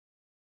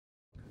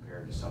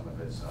to some of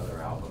his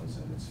other albums,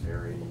 and it's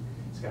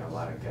got a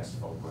lot of guest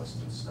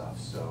vocalists and stuff.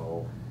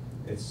 So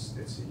it's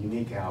a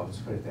unique album.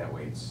 Let's put it that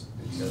way. It's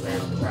so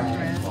there's the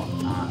reference.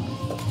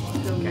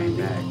 Came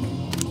back.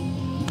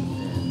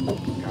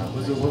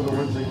 Was it one of the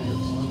ones that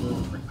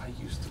you I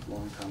used to a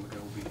long time ago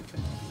be a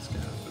fan of these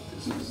guys, but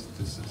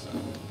this is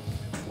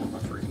for my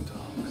freaking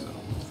tongue, so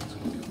it's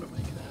gonna be able to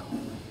make it out.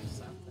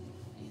 Something.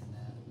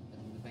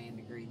 And the band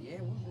agreed,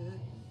 yeah, we'll do it.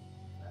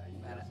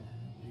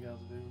 You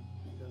guys do?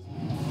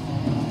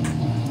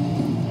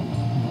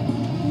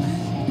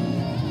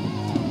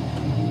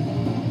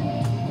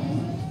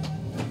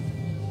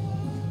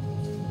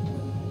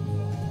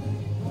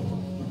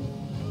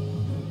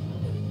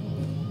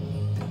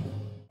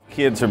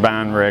 Kids are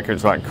buying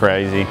records like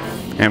crazy,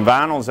 and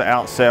vinyl's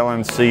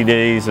outselling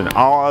CDs and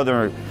all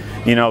other,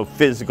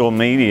 physical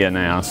media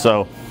now.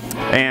 So,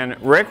 and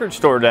Record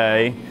Store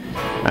Day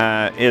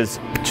is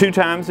 2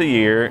 times a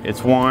year.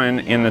 It's one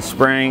in the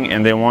spring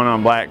and then one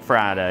on Black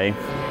Friday,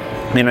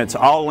 and it's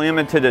all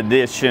limited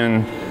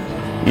edition,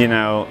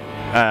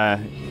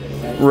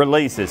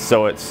 releases.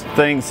 So it's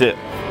things that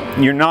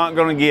you're not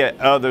going to get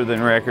other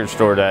than Record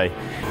Store Day,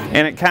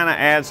 and it kind of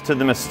adds to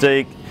the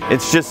mystique.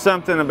 It's just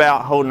something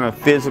about holding a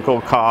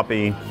physical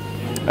copy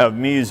of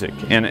music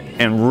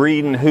and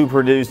reading who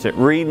produced it,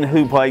 reading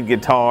who played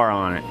guitar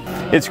on it.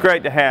 It's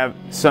great to have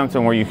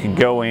something where you can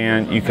go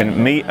in, you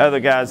can meet other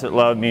guys that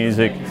love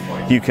music,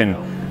 you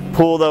can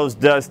pull those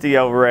dusty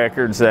old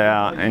records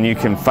out, and you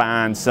can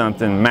find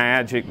something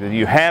magic that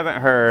you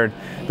haven't heard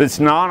that's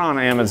not on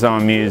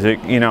Amazon Music,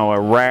 a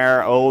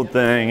rare old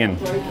thing,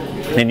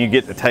 and you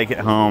get to take it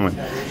home and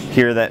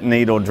hear that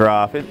needle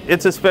drop.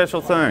 It's a special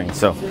thing.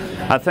 So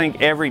I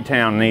think every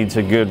town needs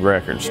a good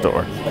record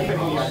store. But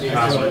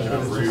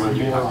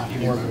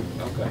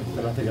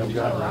I think I've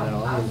got it right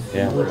now.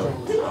 Yeah. I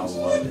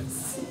love it.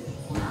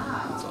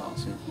 That's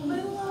awesome.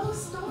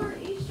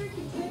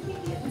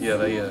 Yeah,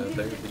 they're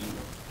the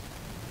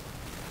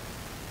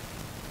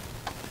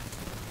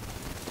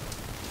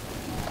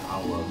I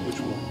love which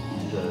one?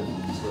 the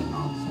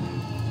Slipknot.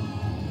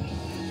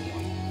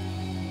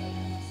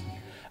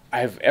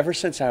 Ever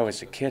since I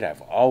was a kid,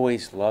 I've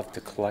always loved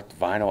to collect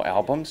vinyl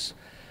albums.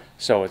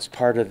 So it's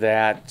part of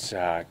that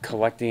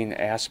collecting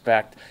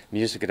aspect.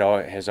 Music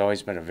has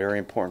always been a very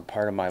important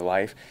part of my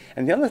life.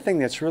 And the other thing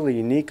that's really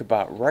unique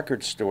about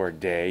Record Store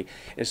Day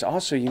is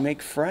also you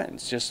make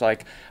friends. Just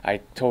like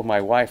I told my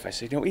wife, I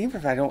said, even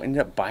if I don't end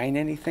up buying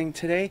anything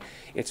today,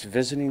 it's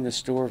visiting the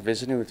store,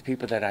 visiting with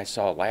people that I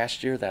saw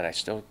last year that I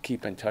still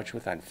keep in touch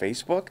with on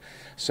Facebook.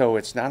 So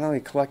it's not only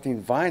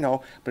collecting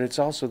vinyl, but it's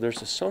also,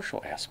 there's a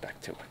social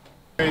aspect to it.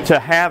 To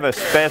have a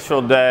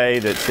special day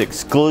that's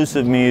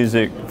exclusive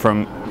music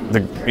from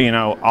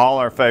all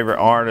our favorite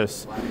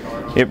artists,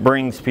 it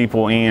brings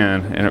people in,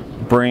 and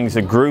it brings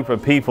a group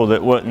of people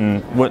that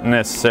wouldn't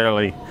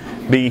necessarily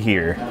be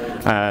here.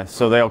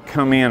 So they'll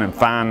come in and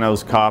find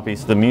those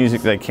copies, the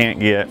music they can't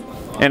get,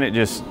 and it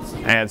just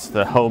adds to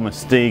the whole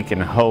mystique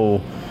and the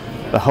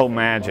whole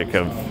magic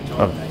of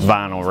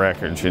vinyl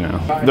records.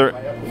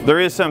 There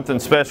is something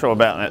special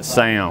about that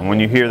sound when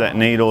you hear that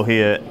needle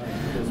hit.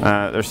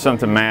 There's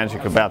something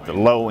magic about the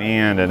low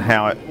end and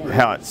how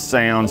it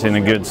sounds in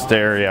a good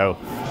stereo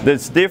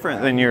that's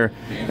different than your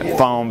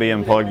phone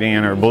being plugged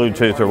in or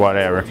Bluetooth or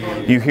whatever.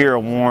 You hear a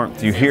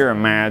warmth, you hear a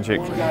magic,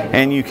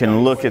 and you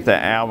can look at the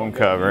album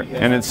cover,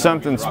 and it's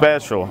something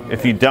special.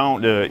 If you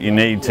don't do it, you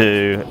need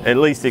to at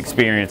least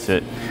experience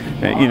it.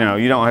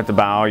 You don't have to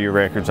buy all your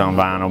records on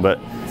vinyl, but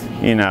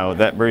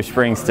that Bruce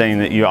Springsteen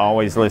that you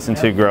always listened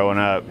to growing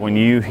up, when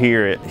you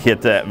hear it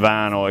hit that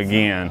vinyl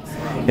again,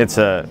 it's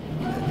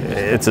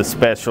a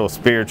special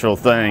spiritual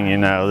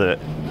thing,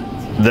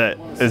 that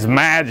is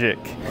magic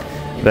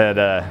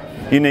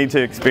that you need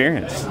to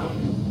experience.